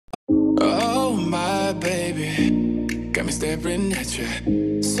Oh my baby, got me staring at you.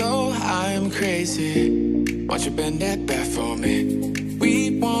 So I'm crazy. Won't you bend that back for me?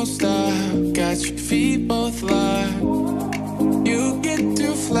 We won't stop. Got your feet both locked. You get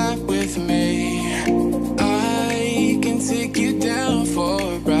to fly with me. I can take you down for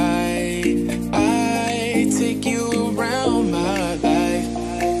a ride. I take you around my life.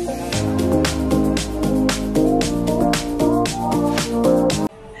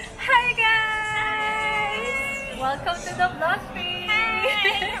 Hi guys! Welcome to the vlog page!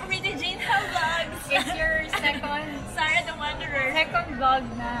 Hi! Irene vlogs! It's your second Sara the Wanderer. second vlog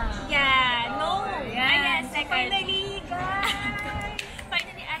na. Yeah, no! Yes, second. Finally, guys!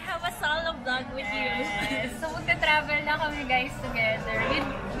 Finally, I have a solo vlog with you. So magta-travel na kami guys together.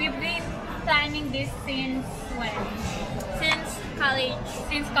 We've been planning this since when? Since college.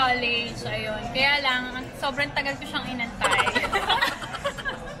 Since college, ayun. Kaya lang, sobrang tagal ko siyang inantay.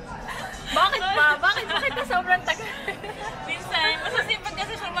 Bakit ba? Bakit na sobrang tagal? Minsan, masasipag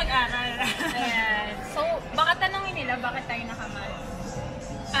kasi siyang mag-aral. Ayan. So, baka tanongin nila, bakit tayo nakamal?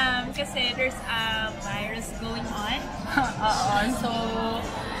 Kasi there's a virus going on. Oo. So,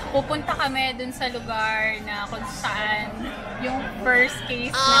 pupunta kami dun sa lugar na kung saan yung first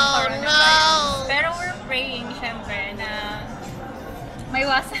case ng coronavirus. Pero we're praying, syempre, na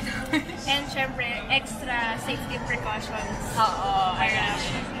maiwasan naman. And syempre, extra safety precautions. Oo.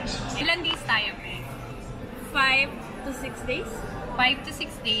 Ilan days tayo, Meg? 5 to 6 days? 5 to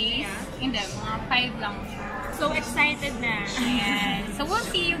 6 days? Yeah. Hindi, mga 5 lang. So excited na. Ayan. So, we'll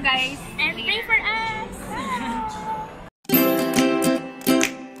see you guys And later. pray for us!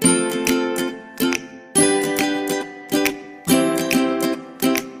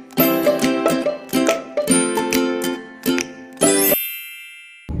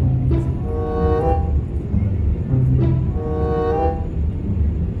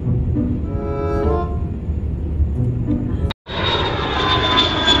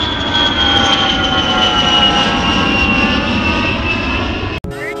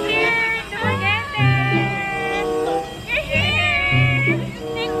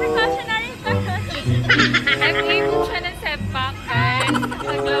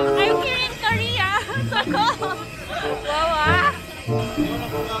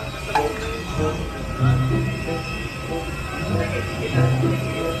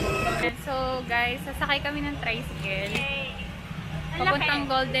 So guys, sasakay kami ng tricycle papuntang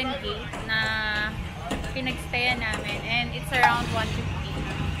Golden Gate na pinagstayan namin, and it's around 150.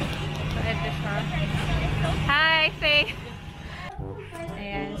 So ito siya. Hi Faye!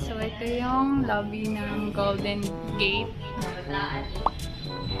 Ayan, so ito yung lobby ng Golden Gate.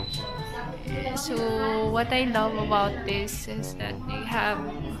 So what I love about this is that they have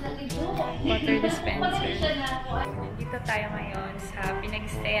water dispenser. Dito tayo ngayon sa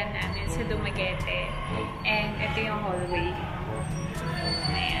pinag-stayan namin sa Dumaguete. And ito yung hallway.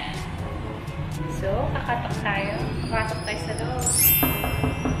 Ayan. So, kakatok tayo. Kakatok tayo sa loob.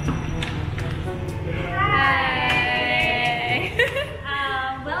 Hi!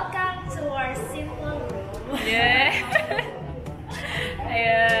 Welcome to our simple room. Yeah!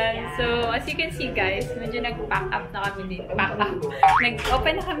 Ayan. So, as you can see guys, medyo nag-pack up na kami dito. Pack up.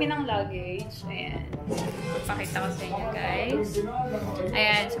 Nag-open na kami ng luggage. Ayan. Pakita ko sa inyo guys.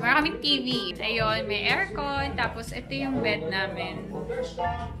 Ayan. So, meron kaming TV. Ayun, may aircon. Tapos, ito yung bed namin.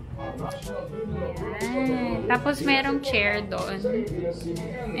 Ayan. Tapos, merong chair doon.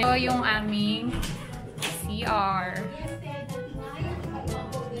 Ito yung aming CR.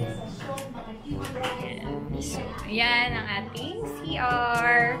 So, ayan ang ating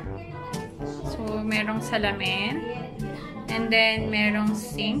CR. So, merong salamin. And then, merong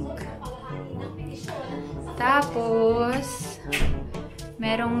sink. Tapos,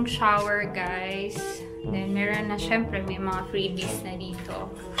 merong shower, guys. Then, meron na, syempre, may mga freebies na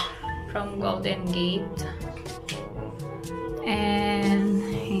dito from Golden Gate. And,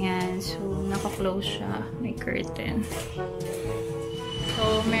 ayan. So, naka-close siya. May curtain.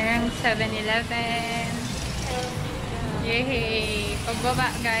 So, merong 7-Eleven. Yay!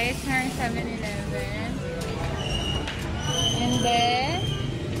 Pagbaba, guys, merong 7-Eleven. And then,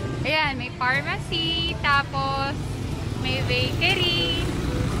 ayan, may pharmacy. Tapos, may bakery.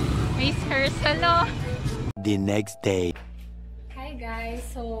 May hair salon. The next day. Hi guys!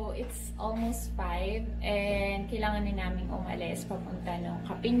 So, it's almost 5 and kailangan na namin umalis papunta ng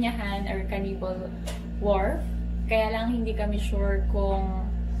Kapinyahan or Cannibal Wharf. Kaya lang hindi kami sure kung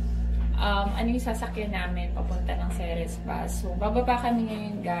ano yung sasakyan namin papunta ng Ceres pa. So, bababa kami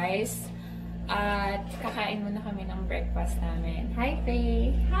ngayon guys at kakain muna kami ng breakfast namin. Hi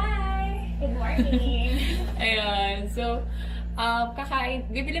Faye! Hi! Good morning! Ayan. So,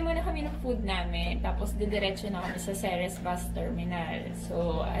 Bibili muna kami ng food namin, tapos didiretso na kami sa Ceres Bus Terminal.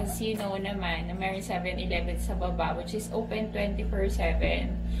 So, as you know naman, meron 7-Eleven sa baba, which is open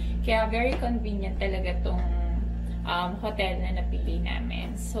 24/7. Kaya very convenient talaga tong hotel na napili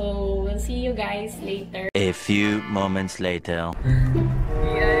namin. So, we'll see you guys later. A few moments later.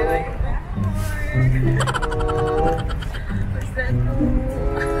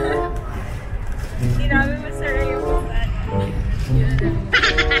 Hindi namin masara yung busan.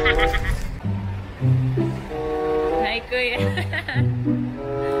 Hi, Kuya.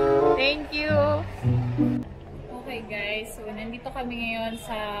 Thank you. Okay, guys. So, nandito kami ngayon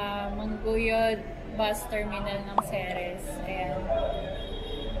sa Manjuyod Bus Terminal ng Ceres. Ayan.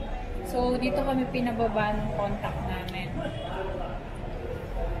 So, dito kami pinababa ng contact namin.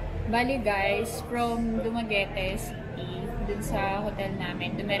 Bali, guys, from Dumaguete City, dun sa hotel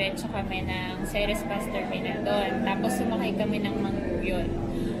namin, dumiretso kami ng Ceres Bus Terminal doon. Tapos, sumakay kami ng Manjuyod.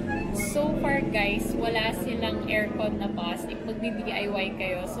 So far, guys, wala silang aircon na bus. If magdi-DIY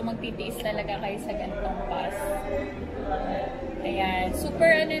kayo, so magtitiis talaga kayo sa ganitong bus. Ayan.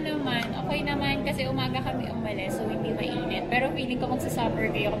 Super naman. Okay naman kasi umaga kami umalis, so hindi mainit. Pero feeling ko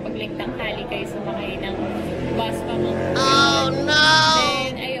magsasuffer kayo kapag like tanghali kayo sumakay ng bus pa mga. Oh, no!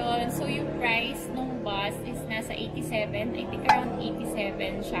 Then, ayun. So, yung price ng bus is nasa 87. I think around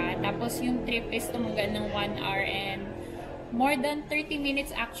 87 siya. Tapos, yung trip is tumagal ng 1 hour and more than 30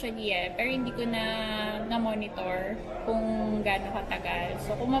 minutes actually pero hindi ko na-monitor kung gaano katagal.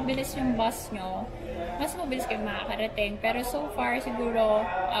 So, kung mabilis yung bus nyo, mas mabilis kayo makakarating. Pero so far, siguro,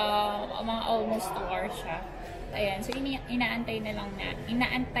 mga almost 2 hours siya. Ayan. So, inaantay na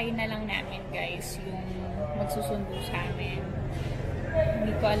lang namin, guys, yung magsusundo sa amin.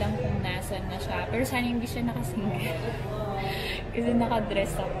 Hindi ko alam kung nasan na siya. Pero sana hindi siya nakasingle. Kasi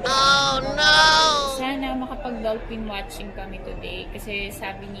nakadress ako. Oh, no! Sana makapag-dolphin watching kami today. Kasi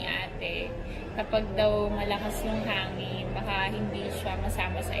sabi ni ate, kapag daw malakas yung hangin, baka hindi siya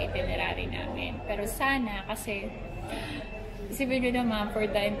masama sa itinerary namin. Pero sana, kasi isipin nyo naman, for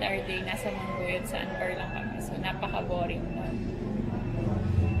the entire day, nasa Manjuyod Sandbar lang kami. So, napaka-boring nun.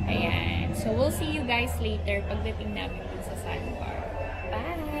 Ayan. So, we'll see you guys later pagdating namin dun sa Sandbar.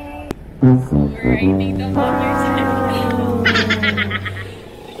 Bye! So, we're riding the motorcycle.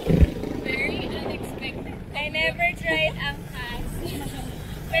 Very unexpected. I never tried ang pass.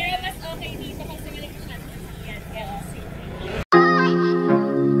 Pero mas okay dito kasi wala ko siya sasakyan. Kaya safe.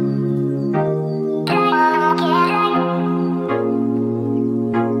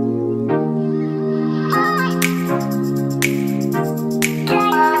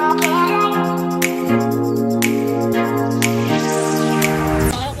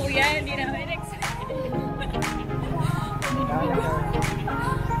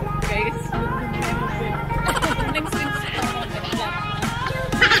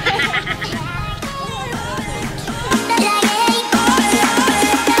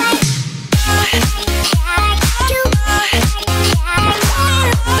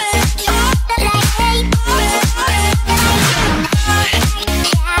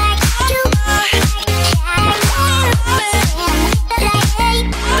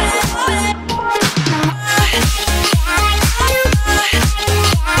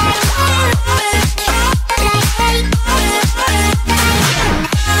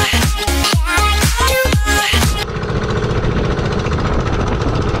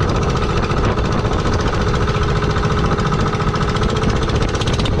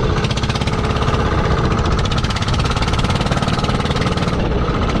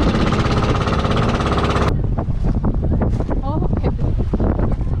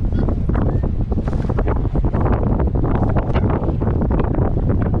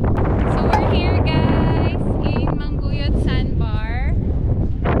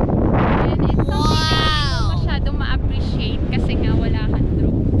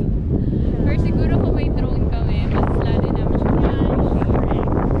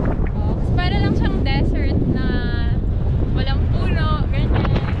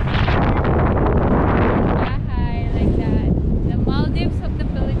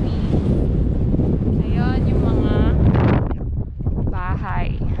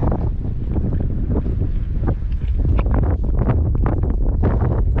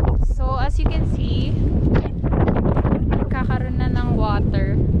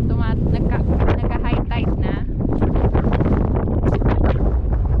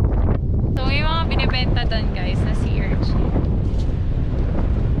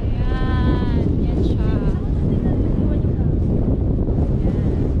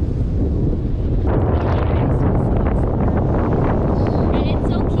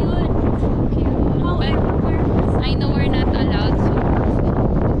 I know we're not allowed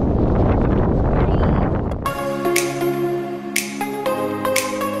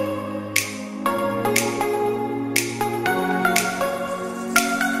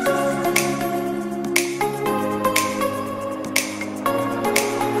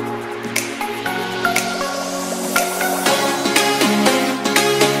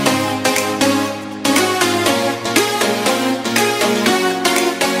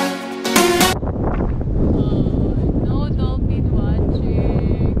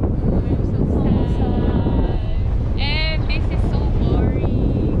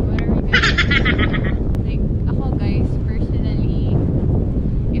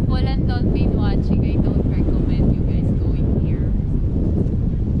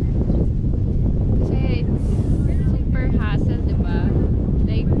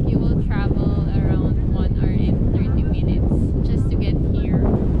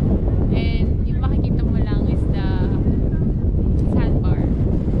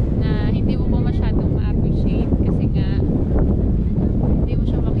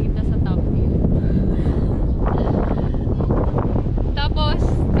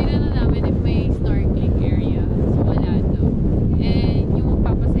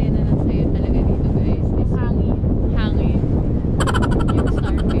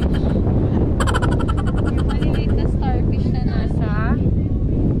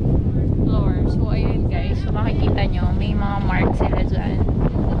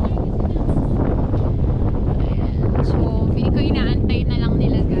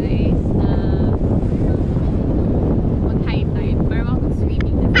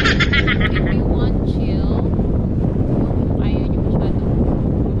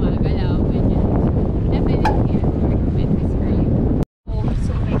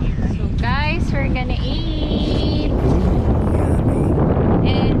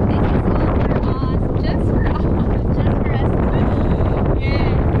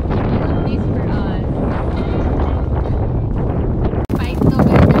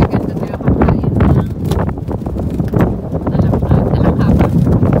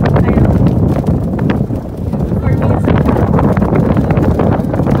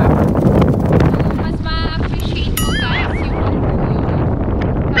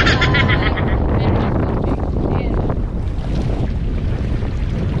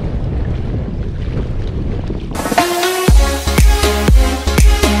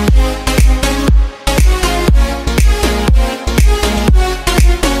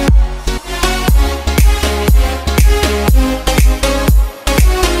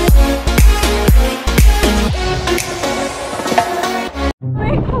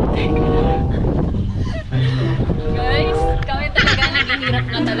Guys, kami talaga naghihirap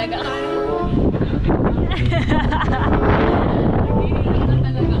na talaga. Naghihirap na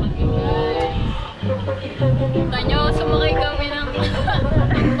talaga kami, guys. Kita nyo, sumakay kami ng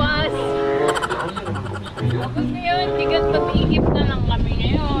bus. Tapos ngayon, tigat pag-iip na lang kami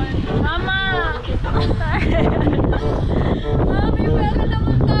ngayon. Mama! Mami, pero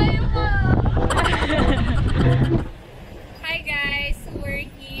naman tayo, ma! Hi guys! We're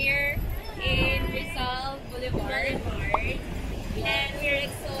here in Rizal Boulevard. And we're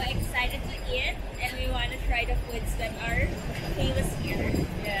so excited to eat, and we want to try the foods that are famous here.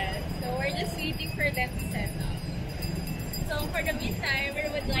 Yes. So we're just waiting for them to set up. So for the meantime, we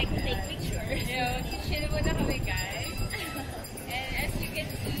would like to take pictures. Yo, chill muna kami guys. And as you can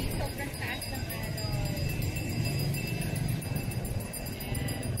see, sobrang taas ng Ayan.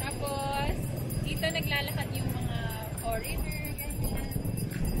 Tapos, dito naglalakad yung mga foreigner, ganyan.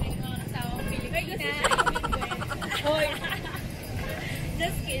 May mga kasamang Pilipina. Hoy!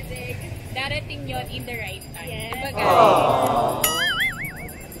 Just kidding. Darating yun in the right time. Yes. Diba guys?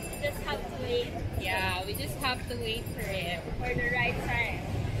 Just have to wait Yeah, we just have to wait for it. for the right time.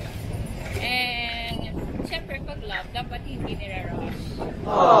 And, syempre pag love, dapat hindi nire-rush.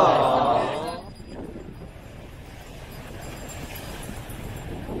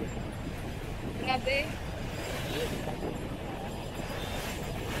 Grabe.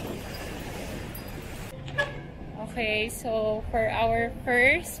 Okay, so for our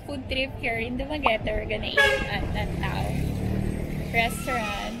first food trip here in Dumaguete, we're gonna eat at Lantao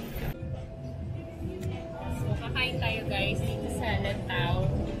restaurant. So, kakain tayo guys dito sa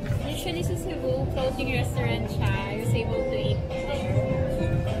Lantao. Usually sa Cebu, floating restaurant siya. I was able to eat there.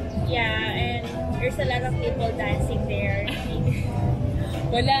 Yeah, and there's a lot of people dancing there.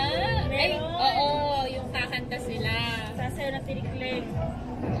 Wala! Ay, Meron. oo, yung kakanta sila. Sasayo na tinikling.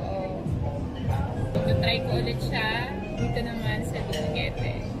 Oo. So, try ko ulit siya. Dito naman sa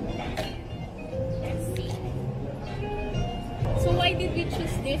Dumaguete. Let's see. So, why did we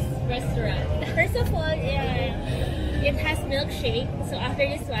choose this restaurant? First of all, it has milkshake. So after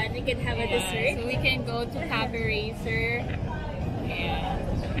this one, we can have a dessert. So, we can go to Cafe Racer. Yeah.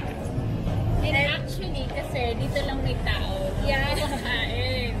 And actually, kasi dito lang may tao. Yeah.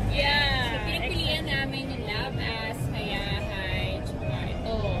 Kumakain. Yeah. So, pinipilian namin yung Labas, Hayahay, tsaka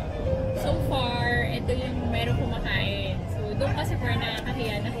ito. So far, ito yung meron kumakain. So, doon kasi parang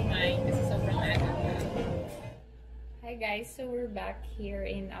nakakahiya na kumain kasi sobrang aga pa. Hi guys, so we're back here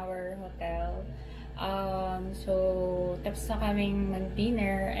in our hotel. So, tapos na kaming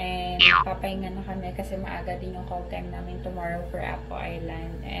mag-dinner and papahinga na kami kasi maaga din yung call time namin tomorrow for Apo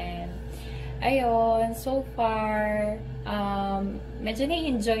Island. And ayun, so far, medyo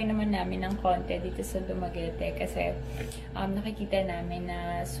na-enjoy naman namin ng konti dito sa Dumaguete kasi nakikita namin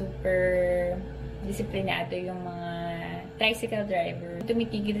na super disiplinado yung mga tricycle driver.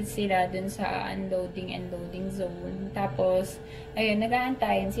 Tumitigil sila dun sa unloading and loading zone. Tapos, ayun,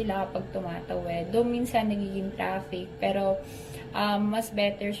 nag-aantayan sila kapag tumatawid. Doon minsan nagiging traffic, pero mas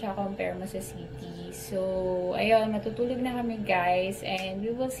better siya compare mo sa city. So, ayun, matutulog na kami guys, and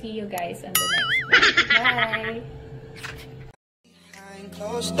we will see you guys on the next one. Bye! Behind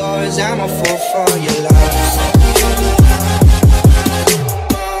closed doors, I'm a fool for your love.